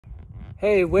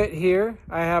Hey, Whit here.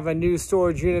 I have a new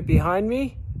storage unit behind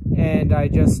me and I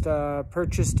just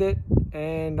purchased it,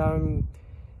 and I'm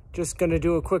just going to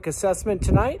do a quick assessment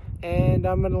tonight, and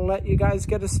I'm going to let you guys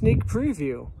get a sneak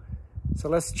preview. So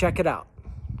let's check it out.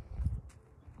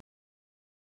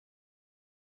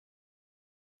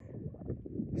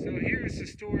 So here's the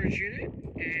storage unit,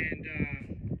 and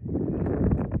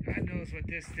God knows what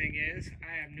this thing is.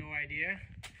 I have no idea.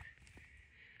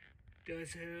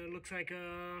 Does looks like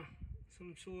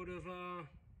some sort of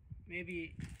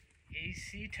maybe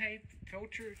AC type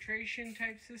filtration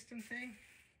type system thing.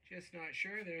 Just not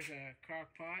sure. There's a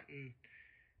crock pot and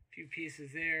a few pieces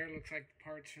there. Looks like the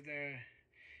parts for the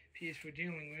piece we're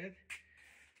dealing with.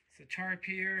 It's a tarp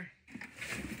here.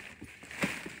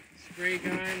 Spray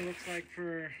gun, looks like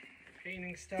for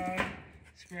painting stuff.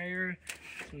 Sprayer,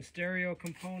 some stereo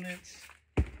components,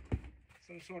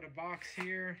 some sort of box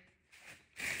here.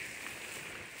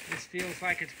 This feels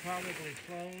like it's probably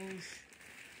closed.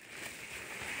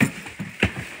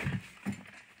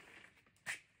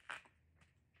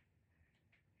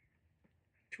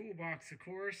 Toolbox, of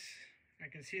course. I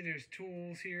can see there's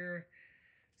tools here,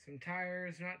 some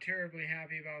tires. Not terribly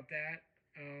happy about that,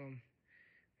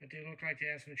 but they look like they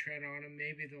have some tread on them.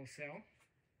 Maybe they'll sell.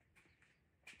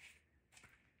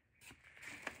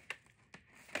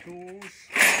 Tools,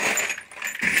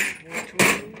 more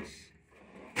tools,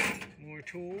 more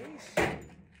tools,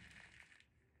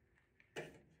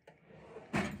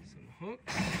 some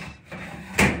hooks,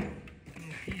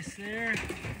 little piece there.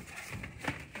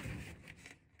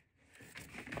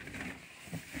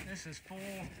 This is full,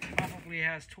 probably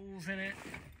has tools in it.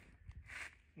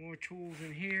 More tools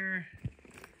in here.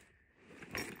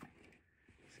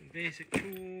 Some basic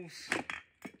tools.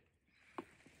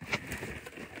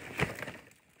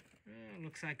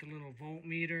 Looks like a little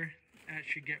voltmeter. That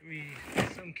should get me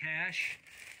some cash.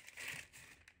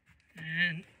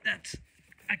 And that's,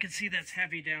 I can see that's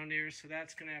heavy down there, so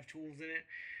that's gonna have tools in it.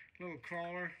 Little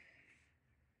crawler.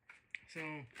 So,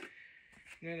 and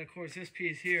then of course this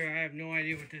piece here, I have no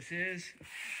idea what this is.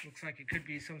 Looks like it could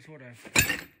be some sort of,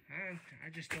 I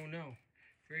just don't know.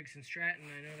 Briggs & Stratton,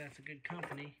 I know that's a good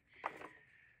company.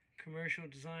 Commercial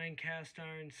design, cast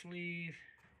iron sleeve.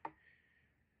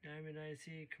 Diamond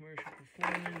IC, commercial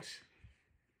performance.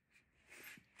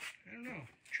 I don't know,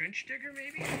 trench digger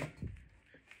maybe?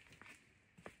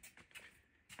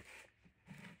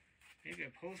 Maybe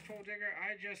a post hole digger?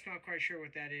 I'm just not quite sure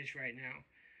what that is right now.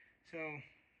 So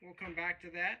we'll come back to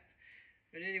that.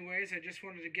 But anyways, I just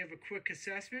wanted to give a quick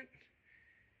assessment.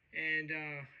 And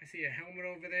I see a helmet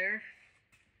over there.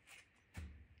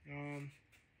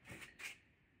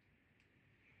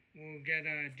 We'll get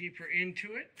deeper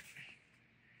into it.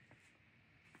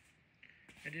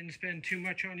 I didn't spend too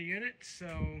much on the unit, so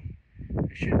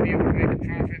I should be able to make a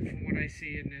profit from what I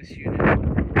see in this unit.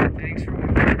 Thanks for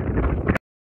watching.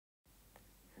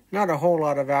 Not a whole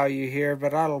lot of value here,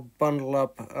 but I'll bundle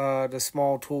up the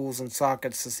small tools and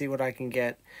sockets to see what I can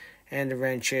get, and the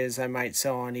wrenches I might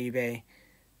sell on eBay.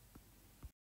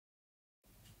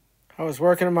 I was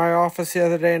working in my office the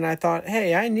other day and I thought,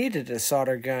 hey, I needed a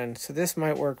solder gun, so this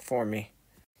might work for me.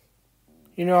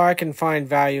 You know, I can find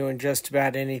value in just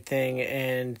about anything,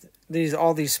 and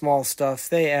all these small stuff,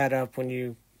 they add up when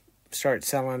you start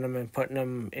selling them and putting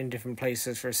them in different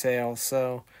places for sale.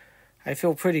 So I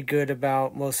feel pretty good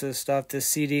about most of the stuff. This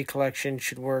CD collection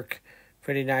should work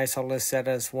pretty nice. I'll list that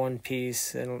as one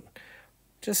piece, and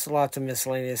just lots of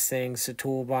miscellaneous things. The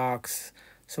toolbox,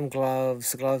 some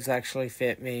gloves. The gloves actually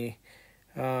fit me.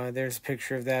 There's a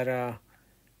picture of that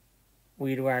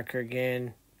weed whacker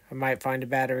again. I might find a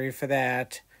battery for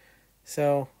that.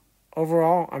 So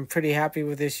overall, I'm pretty happy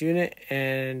with this unit,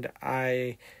 and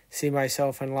I see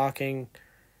myself unlocking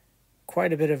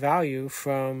quite a bit of value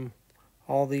from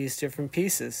all these different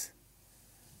pieces.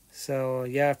 So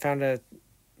yeah, I found a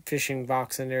fishing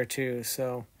box in there too.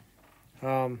 So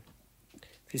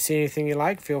if you see anything you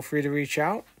like, feel free to reach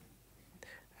out.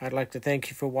 I'd like to thank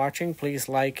you for watching. Please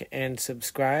like and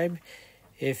subscribe.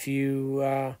 If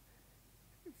you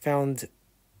found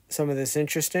some of this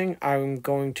interesting, I'm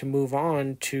going to move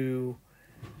on to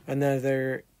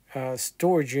another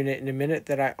storage unit in a minute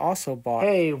that I also bought.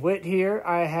 Hey, Whit here.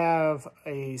 I have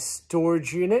a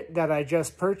storage unit that I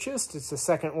just purchased. It's the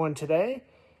second one today.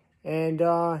 And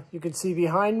you can see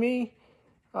behind me,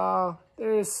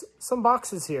 there's some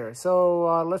boxes here.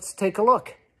 So let's take a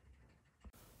look.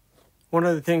 One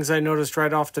of the things I noticed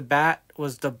right off the bat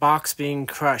was the box being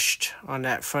crushed on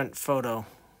that front photo.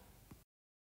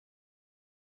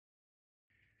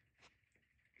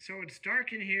 So it's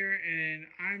dark in here, and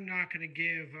I'm not going to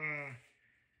give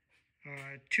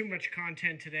too much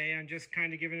content today. I'm just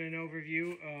kind of giving an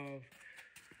overview of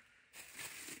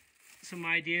some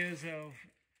ideas of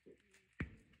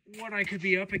what I could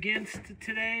be up against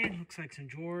today. Looks like some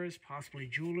drawers, possibly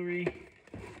jewelry.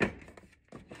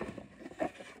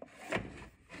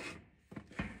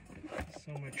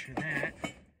 So much for that.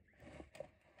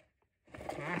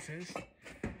 Glasses.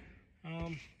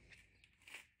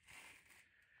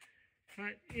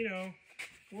 But, you know,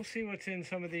 we'll see what's in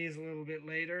some of these a little bit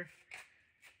later.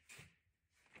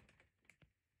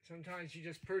 Sometimes you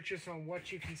just purchase on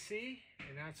what you can see,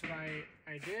 and that's what I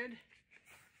did.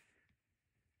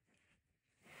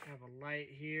 I have a light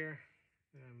here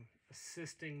that I'm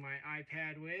assisting my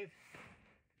iPad with.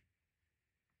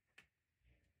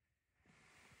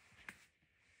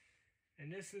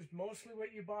 And this is mostly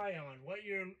what you buy on. What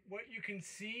you can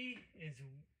see is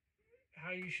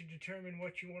how you should determine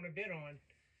what you want to bid on.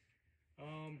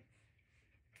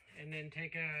 And then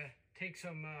take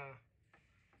some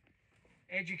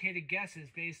educated guesses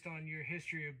based on your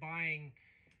history of buying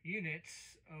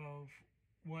units of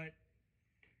what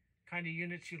kind of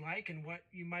units you like and what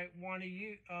you might want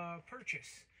to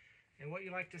purchase and what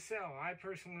you like to sell. I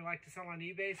personally like to sell on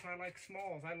eBay, so I like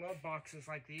smalls. I love boxes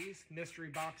like these, mystery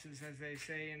boxes as they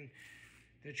say in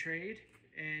the trade.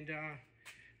 And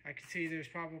I can see there's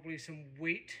probably some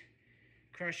weight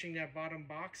crushing that bottom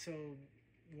box, so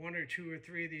 1 or 2 or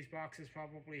 3 of these boxes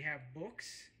probably have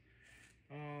books.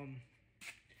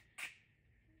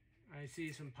 I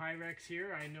see some Pyrex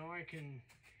here. I know I can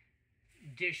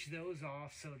dish those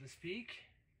off, so to speak.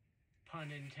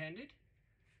 Pun intended.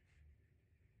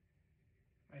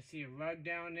 I see a rug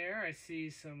down there. I see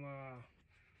some,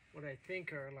 what I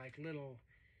think are like little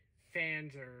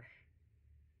fans or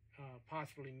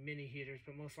possibly mini heaters,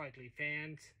 but most likely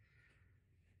fans.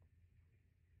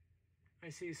 I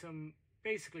see some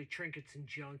basically trinkets and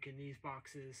junk in these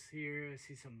boxes here. I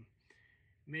see some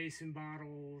mason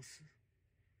bottles.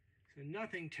 So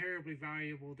nothing terribly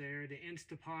valuable there. The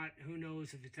Instapot, who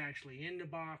knows if it's actually in the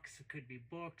box. It could be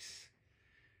books.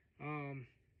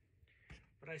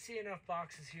 But I see enough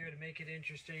boxes here to make it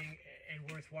interesting and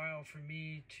worthwhile for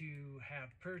me to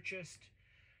have purchased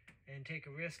and take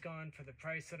a risk on for the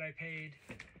price that I paid.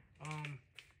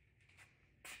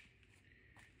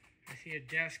 I see a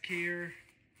desk here.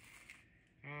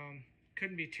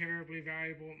 Couldn't be terribly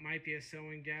valuable. It might be a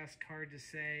sewing desk, hard to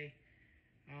say.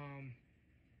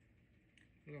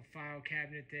 Little file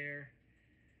cabinet there.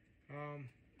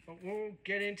 But we'll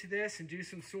get into this and do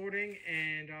some sorting,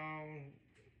 and I'll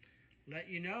let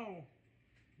you know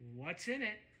what's in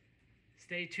it.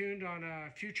 Stay tuned on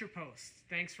future posts.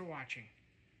 Thanks for watching.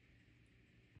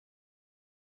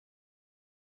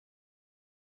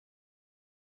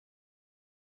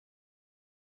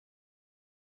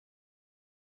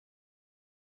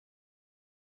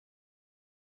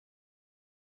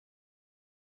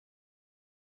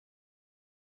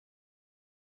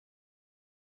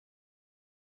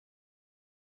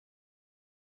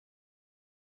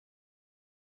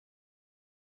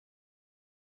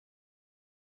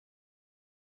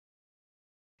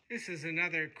 This is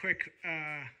another quick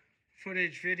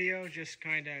footage video, just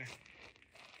kind of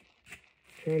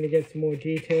trying to get some more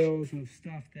details of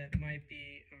stuff that might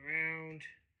be around.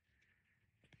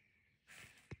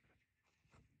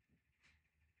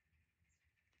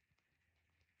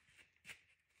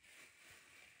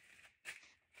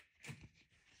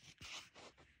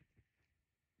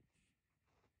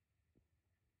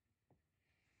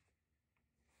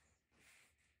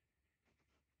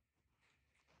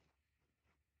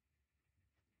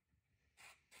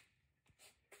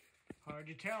 Hard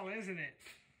to tell, isn't it?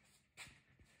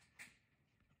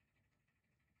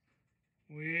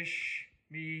 Wish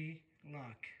me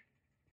luck.